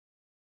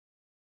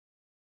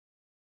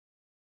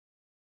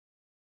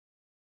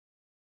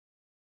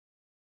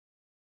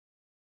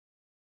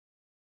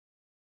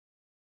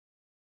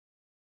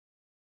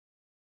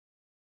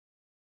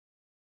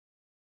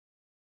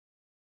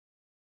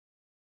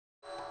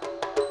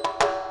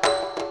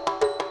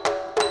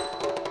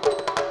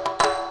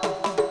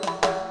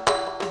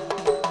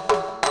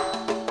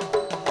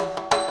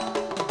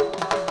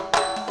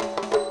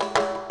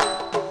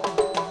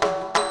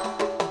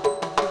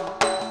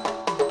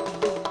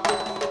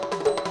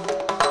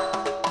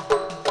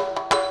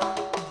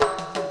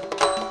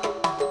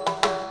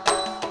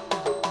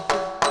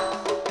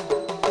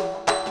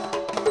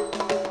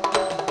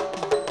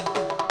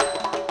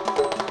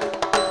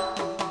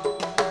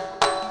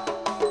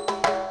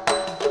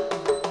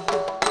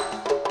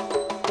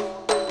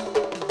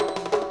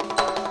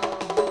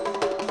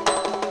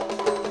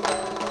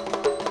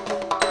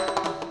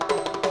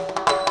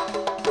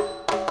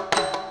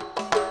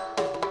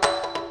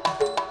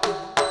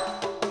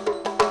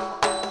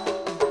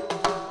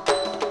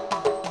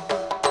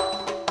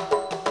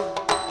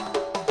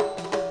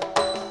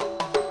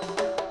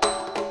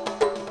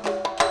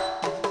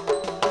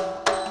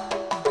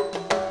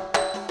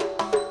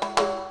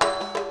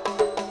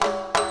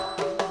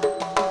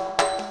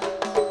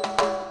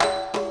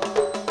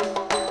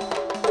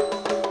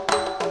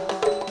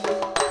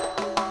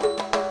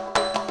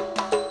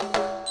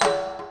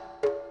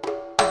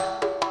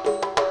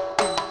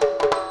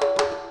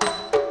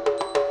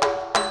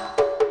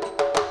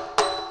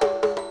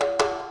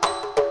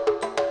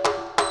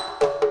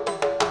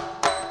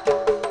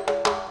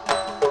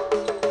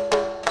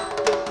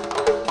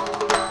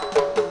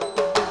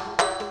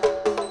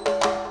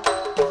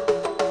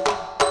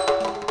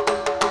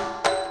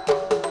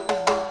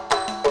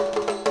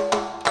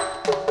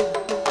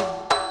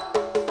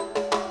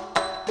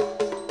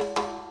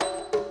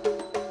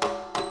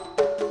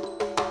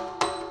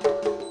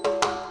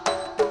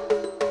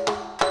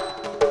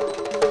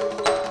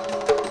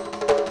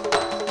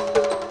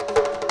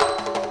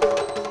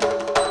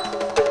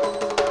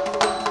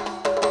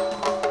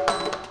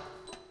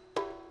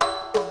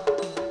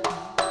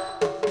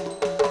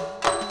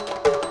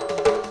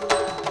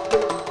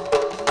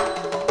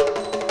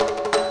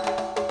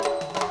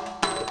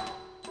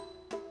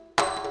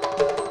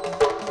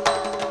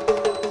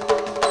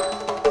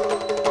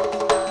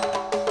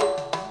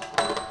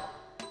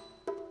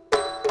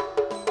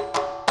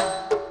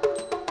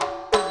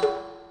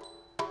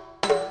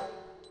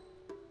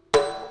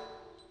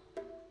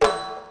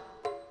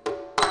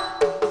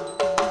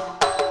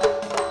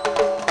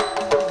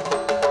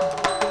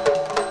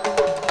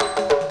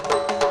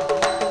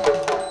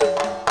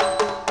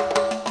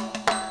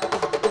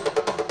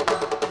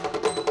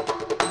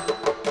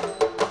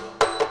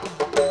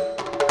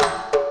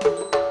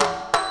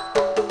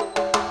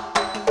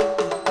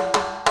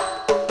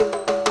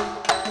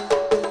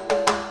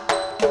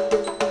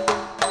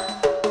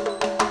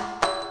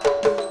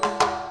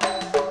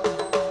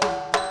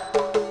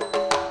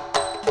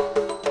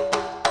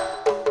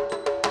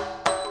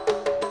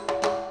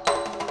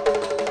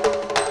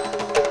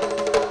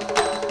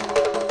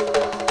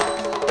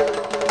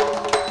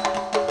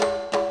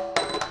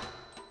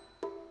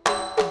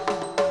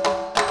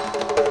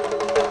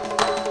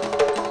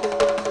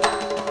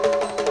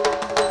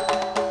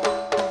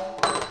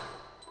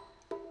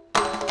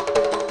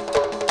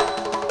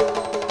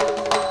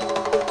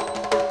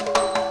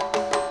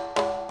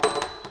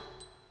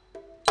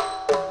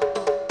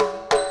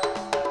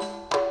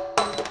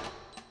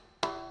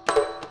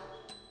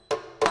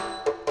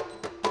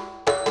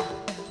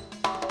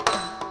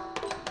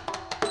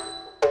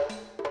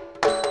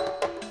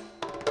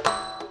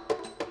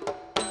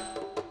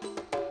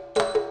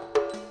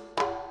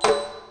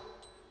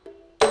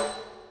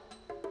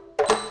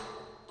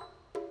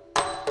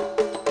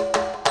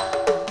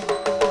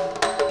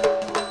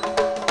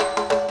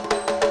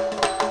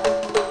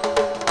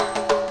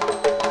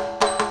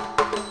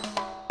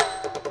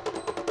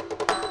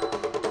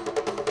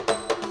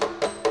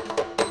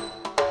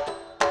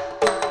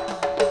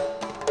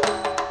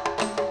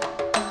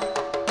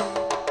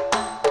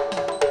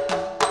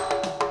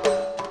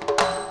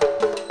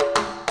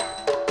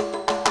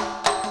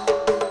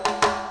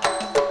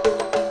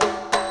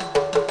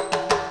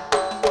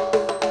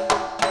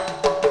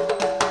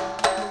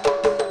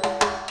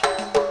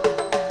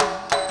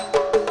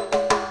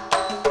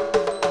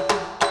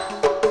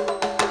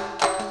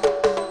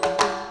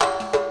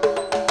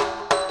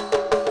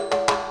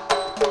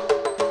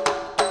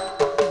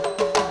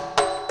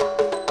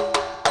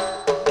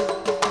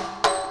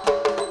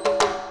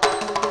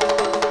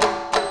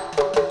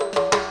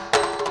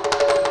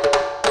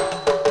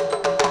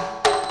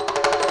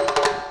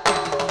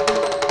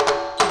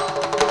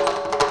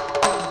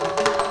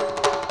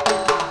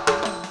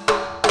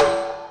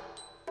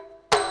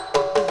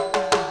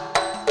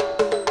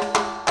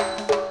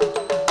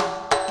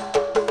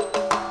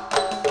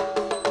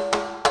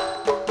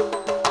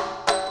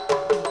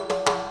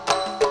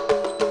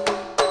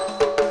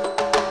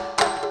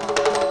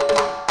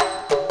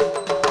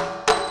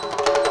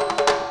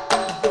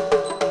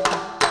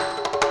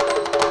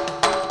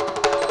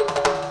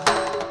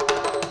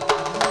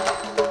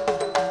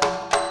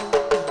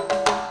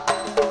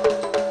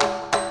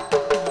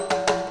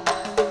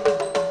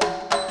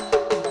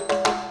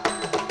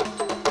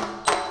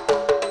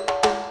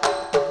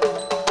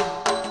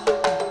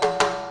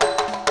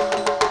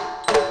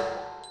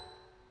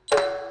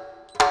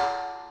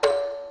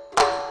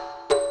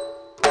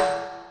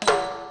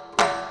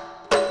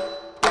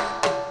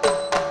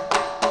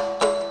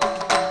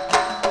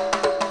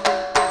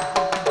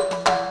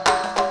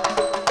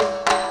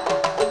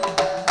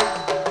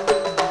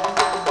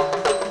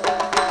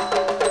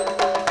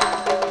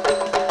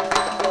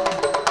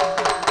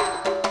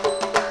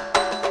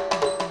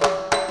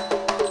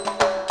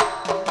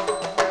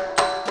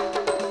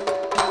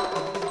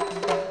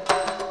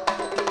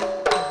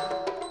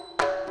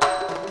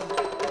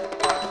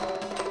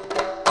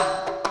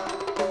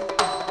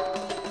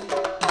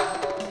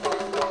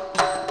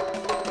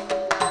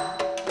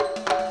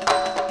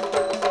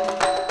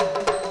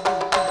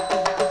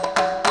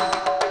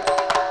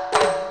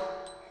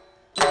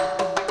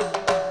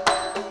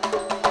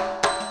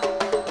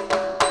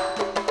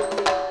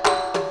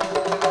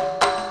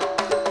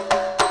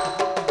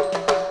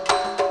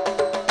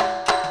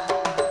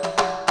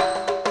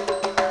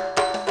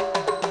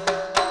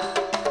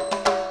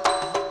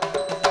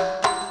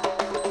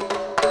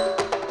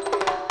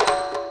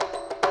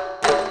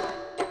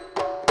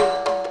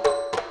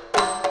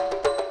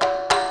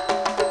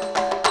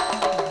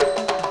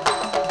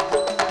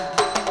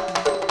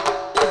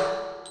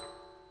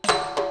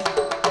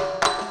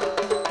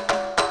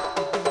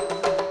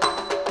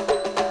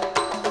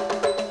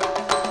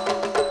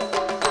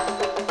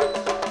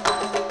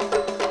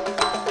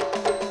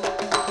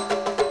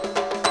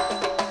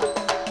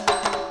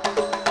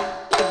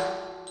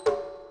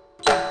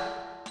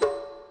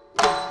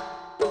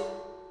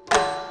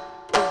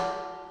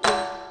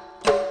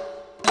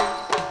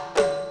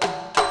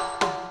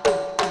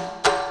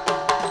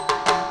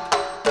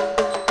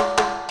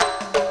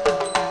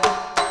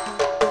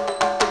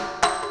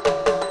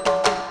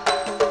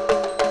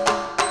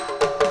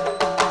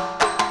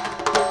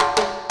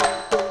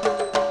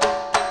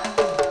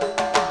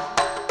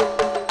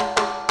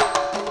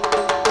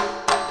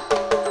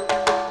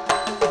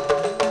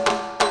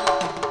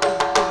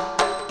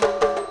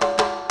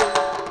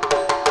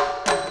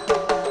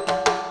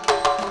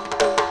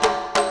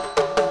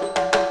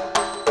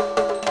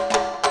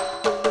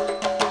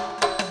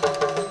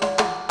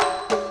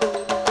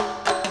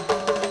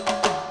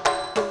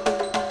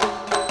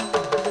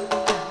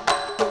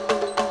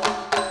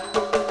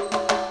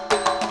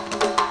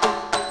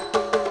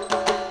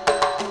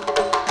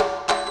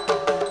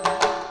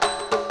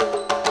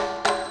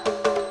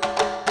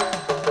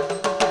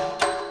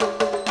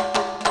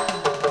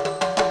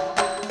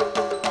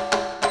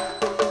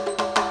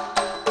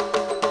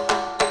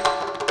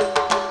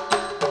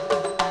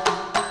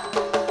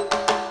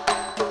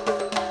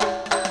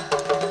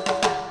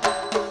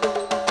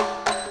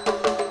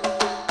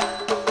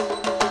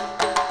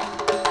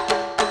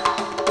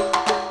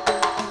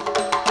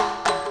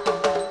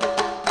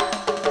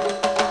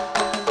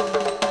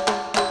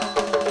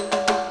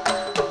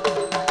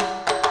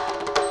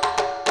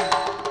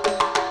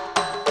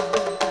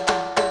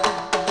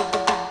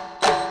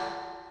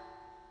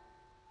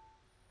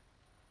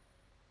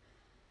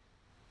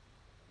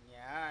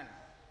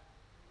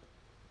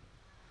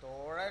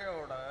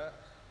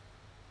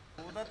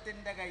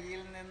രാമചന്ദ്രൻ്റെ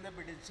കയ്യിൽ നിന്ന്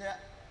പിടിച്ച്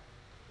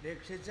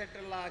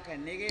രക്ഷിച്ചിട്ടുള്ള ആ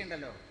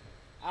കന്യകയുണ്ടല്ലോ,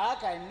 ആ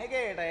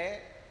കന്യകയുടെ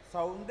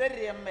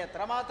സൗന്ദര്യം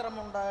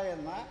എത്രമാത്രമുണ്ട്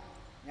എന്ന്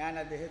ഞാൻ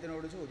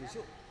അദ്ദേഹത്തിനോട്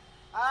ചോദിച്ചു.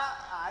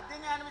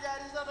 ആദ്യം ഞാൻ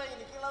വിചാരിച്ചത്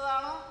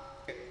എനിക്കുള്ളതാണോ.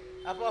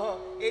 അപ്പോൾ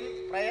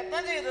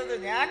പ്രയത്നം ചെയ്തത്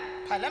ഞാൻ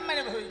ഫലം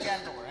അനുഭവിക്കാൻ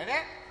തോഴരെ.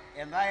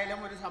 എന്തായാലും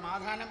ഒരു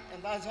സമാധാനം.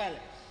 എന്താ വെച്ചാൽ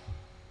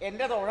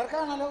എൻ്റെ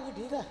തോഴർക്കാണല്ലോ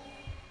കിട്ടിയത്,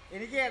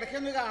 എനിക്ക്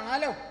ഇടയ്ക്കൊന്ന്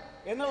കാണാലോ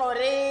എന്നുള്ള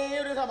ഒരേ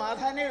ഒരു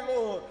സമാധാനമേ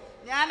ഉള്ളൂ.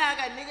 ഞാൻ ആ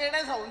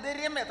കന്യകയുടെ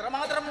സൗന്ദര്യം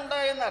എത്രമാത്രമുണ്ട്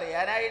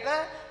എന്നറിയാനായിട്ട്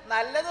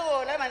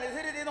നല്ലതുപോലെ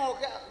മനസ്സിരുതി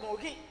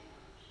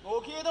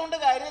നോക്കിയതുകൊണ്ട്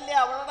കാര്യമില്ല.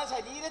 അവളുടെ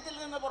ശരീരത്തിൽ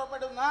നിന്ന്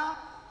പുറപ്പെടുന്ന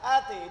ആ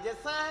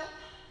തേജസ്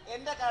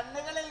എൻ്റെ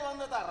കണ്ണുകളിൽ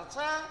വന്ന്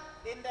തറച്ച്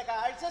എൻ്റെ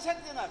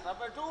കാഴ്ചശക്തി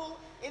നഷ്ടപ്പെട്ടു.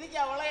 എനിക്ക്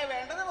അവളെ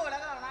വേണ്ടതുപോലെ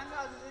കാണാൻ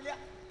സാധിച്ചില്ല.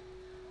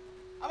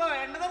 അപ്പോൾ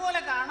വേണ്ടതുപോലെ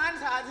കാണാൻ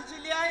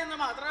സാധിച്ചില്ല എന്ന്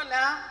മാത്രമല്ല,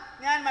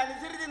 ഞാൻ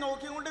മനസ്സിരുത്തി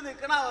നോക്കിക്കൊണ്ട്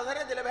നിൽക്കുന്ന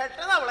അവസരത്തിൽ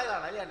പെട്ടെന്ന് അവളെ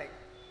കാണാനില്ലേ.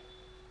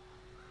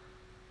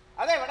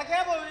 അതെവിടേക്കാ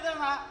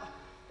പോയതെന്ന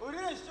ഒരു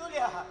നിശ്ചയമില്ല.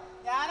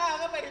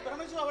 ഞാനാകെ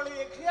പരിഭ്രമിച്ചു. അവൾ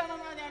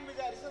യക്ഷിയാണെന്നാണ് ഞാൻ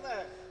വിചാരിച്ചത്.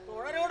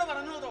 തോഴരോട്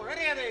പറഞ്ഞു,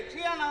 തോഴരെ അത്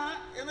യക്ഷിയാണ്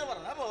എന്ന്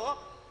പറഞ്ഞപ്പോൾ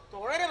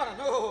തോഴര്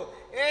പറഞ്ഞു,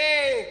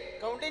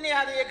 കൗണ്ടിനി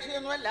അത്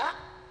യക്ഷിയൊന്നുമല്ല.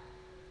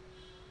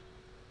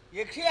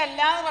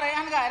 യക്ഷിയല്ല എന്ന്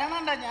പറയാൻ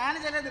കാരണമുണ്ട്. ഞാൻ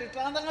ചില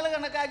ദൃഷ്ടാന്തങ്ങൾ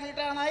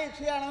കണക്കാക്കിയിട്ടാണ്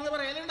യക്ഷിയാണെന്ന്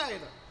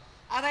പറയലുണ്ടായത്.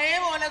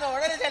 അതേപോലെ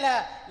തോഴര് ചില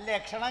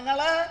ലക്ഷണങ്ങൾ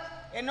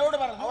എന്നോട്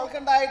പറഞ്ഞു.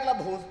 അവൾക്കുണ്ടായിട്ടുള്ള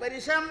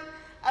ഭൂസ്പരിശം,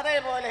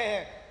 അതേപോലെ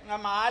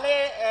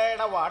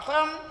മാലയുടെ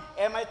വട്ടം,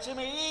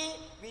 എമച്ചുമിഴി,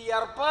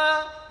 വിയർപ്പ്,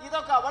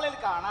 ഇതൊക്കെ അവളിൽ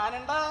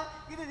കാണാനുണ്ട്.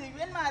 ഇത്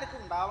ദിവ്യന്മാർക്ക്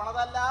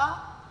ഉണ്ടാവണതല്ല.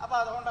 അപ്പം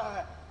അതുകൊണ്ട്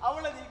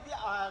അവൾ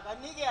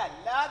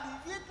കന്യകയല്ല,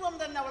 ദിവ്യത്വം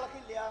തന്നെ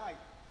അവൾക്കില്ല എന്നായി.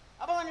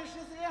 അപ്പം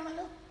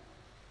മനുഷ്യസ്ത്രീയാണല്ലോ.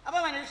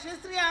 അപ്പം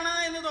മനുഷ്യസ്ത്രീയാണ്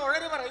എന്ന്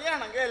തോഴര്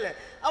പറയുകയാണെങ്കിൽ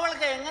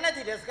അവൾക്ക് എങ്ങനെ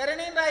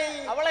തിരസ്കരണി ഉണ്ടായി?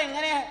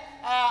 അവളെങ്ങനെ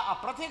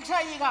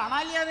അപ്രത്യക്ഷമായി,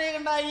 കാണാനില്ലാതെ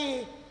ഉണ്ടായി?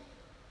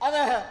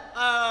 അത്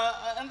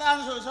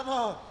എന്താണെന്ന്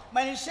ചോദിച്ചപ്പോൾ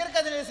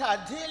മനുഷ്യർക്കതിന്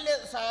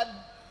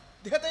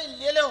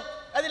സാധ്യതയില്ലല്ലോ,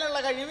 അതിനുള്ള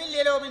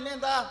കഴിവില്ലല്ലോ, പിന്നെ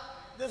എന്താ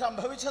ഇത്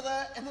സംഭവിച്ചത്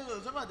എന്ന്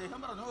ചോദിച്ചപ്പോൾ അദ്ദേഹം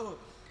പറഞ്ഞു,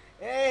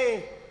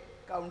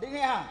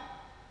 കൗണ്ടിനിയാ,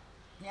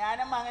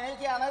 ഞാനും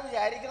അങ്ങനെയൊക്കെയാണ്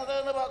വിചാരിക്കുന്നത്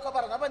എന്ന് ഒക്കെ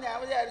പറഞ്ഞപ്പോൾ ഞാൻ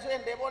വിചാരിച്ചു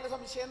എൻ്റെ പോലെ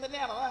സംശയം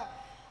തന്നെയാണെന്ന്.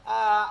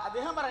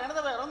 അദ്ദേഹം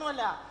പറയണത്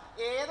വേറൊന്നുമല്ല,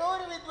 ഏതോ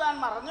ഒരു വിദ്വാൻ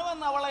മറഞ്ഞു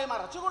വന്ന് അവളെ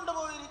മറച്ചു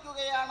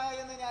കൊണ്ടുപോയിരിക്കുകയാണ്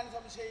എന്ന് ഞാൻ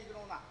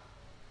സംശയിക്കണമെന്നാ.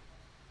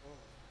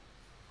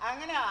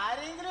 അങ്ങനെ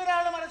ആരെങ്കിലും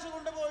ഒരാൾ മറച്ചു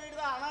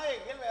കൊണ്ടുപോയതാണ്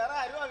എങ്കിൽ വേറെ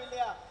ആരും ആവില്ല.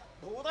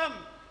 ഭൂതം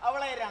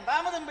അവളെ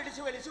രണ്ടാമതും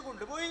പിടിച്ചു വലിച്ചു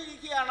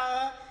കൊണ്ടുപോയിരിക്കുകയാണ്.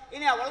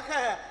 ഇനി അവൾക്ക്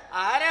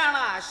ആരാണ്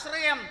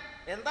ആശ്രയം,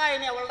 എന്താ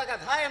ഇനി അവളുടെ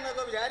കഥ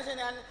എന്നൊക്കെ വിചാരിച്ച്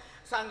ഞാൻ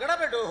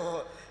സങ്കടപ്പെട്ടു.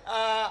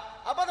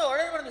 അപ്പോൾ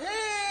തോഴർ പറഞ്ഞു,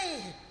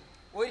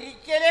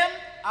 ഒരിക്കലും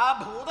ആ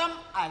ഭൂതം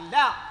അല്ല.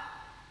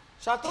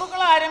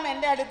 ശത്രുക്കളാരും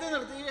എൻ്റെ അടുത്ത്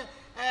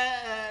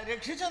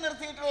രക്ഷിച്ചു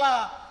നിർത്തിയിട്ടുള്ള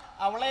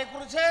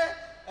അവളെക്കുറിച്ച്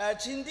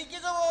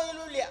ചിന്തിക്കുക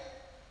പോലുമില്ല.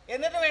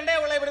 എന്നിട്ട് വേണ്ടേ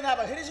അവളെ ഇവിടുന്ന്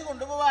അപഹരിച്ചു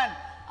കൊണ്ടുപോവാൻ?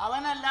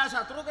 അവനല്ല,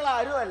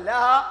 ശത്രുക്കളാരുമല്ല,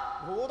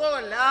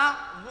 ഭൂതമല്ല,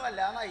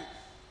 ഒന്നുമല്ല എന്നായി.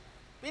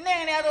 പിന്നെ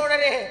എങ്ങനെയാ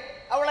തോഴരെ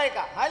അവളെ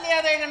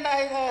കാണാനില്ലാതെ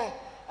ഉണ്ടായത്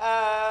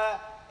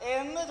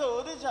എന്ന്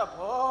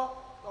ചോദിച്ചപ്പോൾ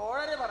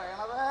തോഴര്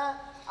പറയണത്,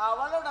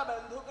 അവളുടെ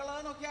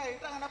ബന്ധുക്കളെന്നൊക്കെ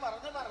ആയിട്ട് അങ്ങനെ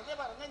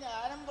പറഞ്ഞ്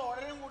ഞാനും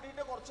തോഴരും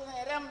കൂട്ടിയിട്ട് കുറച്ചു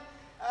നേരം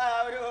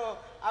ഒരു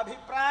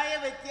അഭിപ്രായ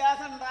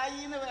വ്യത്യാസം ഉണ്ടായി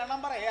എന്ന് വേണം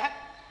പറയാൻ.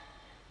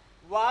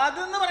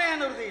 വാദെന്ന് പറയാൻ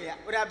നിർത്തിയില്ല,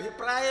 ഒരു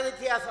അഭിപ്രായ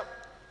വ്യത്യാസം.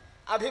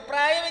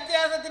 അഭിപ്രായ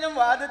വ്യത്യാസത്തിനും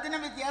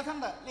വാദത്തിനും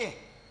വ്യത്യാസമുണ്ട് അല്ലേ?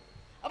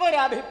 അപ്പോൾ ഒരു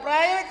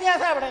അഭിപ്രായ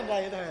വ്യത്യാസം അവിടെ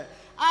ഉണ്ടായത്.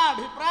 ആ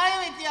അഭിപ്രായ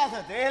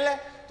വ്യത്യാസത്തിൽ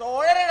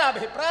തോഴരുടെ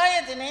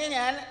അഭിപ്രായത്തിനെ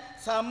ഞാൻ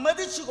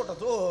സമ്മതിച്ചു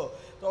കൊടുത്തു.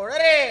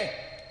 തോഴരെ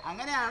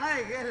അങ്ങനെയാണ്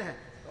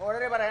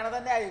തോഴരെ പറയണത്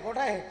തന്നെ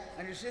ആയിക്കോട്ടെ,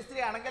 മനുഷ്യസ്ത്രീ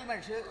ആണെങ്കിൽ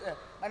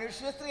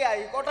മനുഷ്യസ്ത്രീ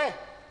ആയിക്കോട്ടെ.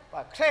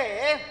 പക്ഷേ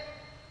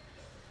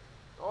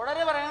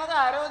തോഴര് പറയണത്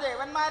ആരോ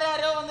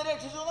ദേവന്മാരാരോ വന്ന്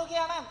രക്ഷിച്ചു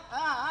എന്നൊക്കെയാണ്.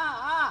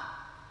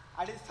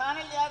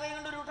 അടിസ്ഥാനമില്ലാതെ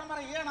കൊണ്ടൊരു കൂട്ടം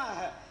പറയുകയാണ്.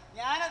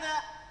 ഞാനത്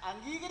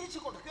അംഗീകരിച്ച്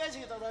കൊടുക്കുക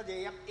ചെയ്തത്.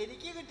 ജയം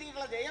എനിക്ക്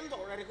കിട്ടിയിട്ടുള്ള ജയം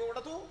തോഴർക്ക്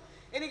കൊടുത്തു.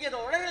 എനിക്ക്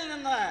തോഴരിൽ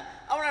നിന്ന്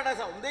അവളുടെ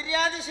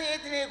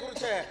സൗന്ദര്യാതിശയത്തിനെ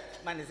കുറിച്ച്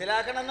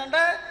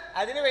മനസ്സിലാക്കണമെന്നുണ്ട്.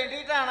 അതിന്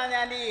വേണ്ടിയിട്ടാണ്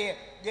ഞാൻ ഈ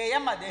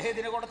ജയം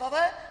അദ്ദേഹത്തിന്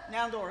കൊടുത്തത്.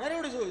 ഞാൻ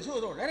തോഴരോട് ചോദിച്ചു,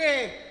 തോഴരെ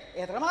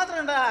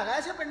എത്രമാത്രമുണ്ട്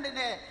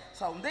ആകാശപ്പെണ്ണിൻ്റെ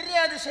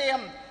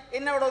സൗന്ദര്യാതിശയം,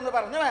 എന്നോട് ഒന്ന്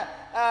പറഞ്ഞു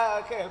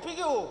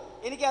കേൾപ്പിക്കൂ,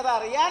 എനിക്കത്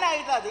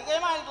അറിയാനായിട്ട്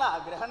അധികമായിട്ടുള്ള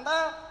ആഗ്രഹമുണ്ട്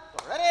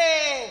തോഴരെ.